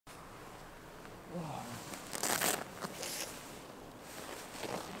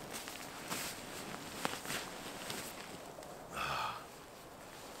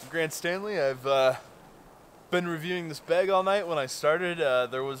Grant Stanley. I've been reviewing this bag all night. When I started,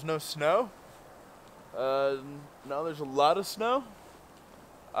 there was no snow. Now there's a lot of snow.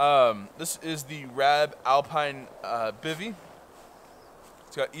 This is the Rab Alphine Bivi.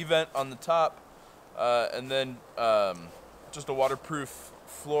 It's got event on the top, and then just a waterproof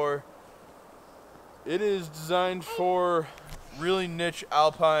floor. It is designed for really niche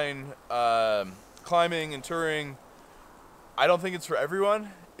alpine climbing and touring. I don't think it's for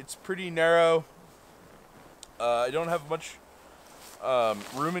everyone. It's pretty narrow. I don't have much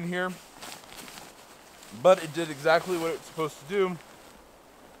room in here, but it did exactly what it's supposed to do.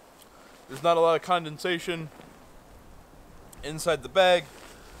 There's not a lot of condensation inside the bag.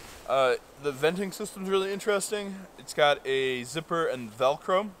 The venting system's really interesting. It's got a zipper and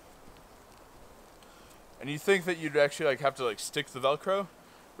Velcro. And you think that you'd actually have to stick the Velcro.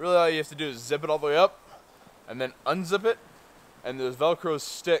 Really all you have to do is zip it all the way up and then unzip it, and the Velcro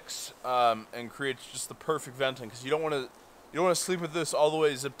sticks and creates just the perfect venting, because you don't want to sleep with this all the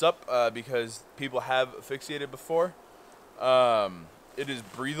way zipped up because people have asphyxiated before. It is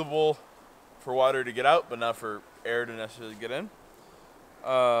breathable for water to get out, but not for air to necessarily get in.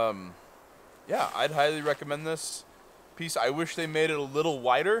 Yeah, I'd highly recommend this piece. I wish they made it a little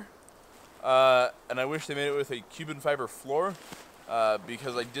wider, and I wish they made it with a Cuban fiber floor,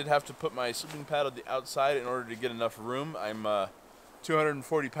 because I did have to put my sleeping pad on the outside in order to get enough room. I'm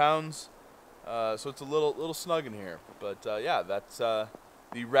 240 pounds, so it's a little snug in here. But yeah, that's the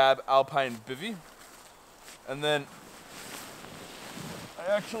Rab Alphine Bivi. And then I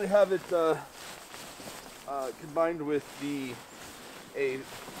actually have it combined with the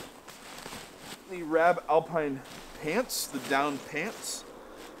Rab Alphine pants, the down pants.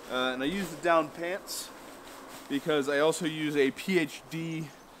 And I use the down pants because I also use a PhD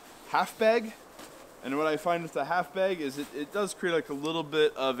half bag. And what I find with the half bag is it does create a little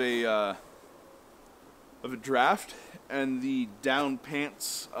bit of a draft, and the down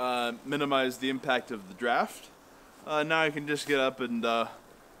pants minimize the impact of the draft. Now I can just get up and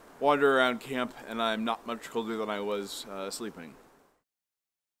wander around camp, and I'm not much colder than I was sleeping.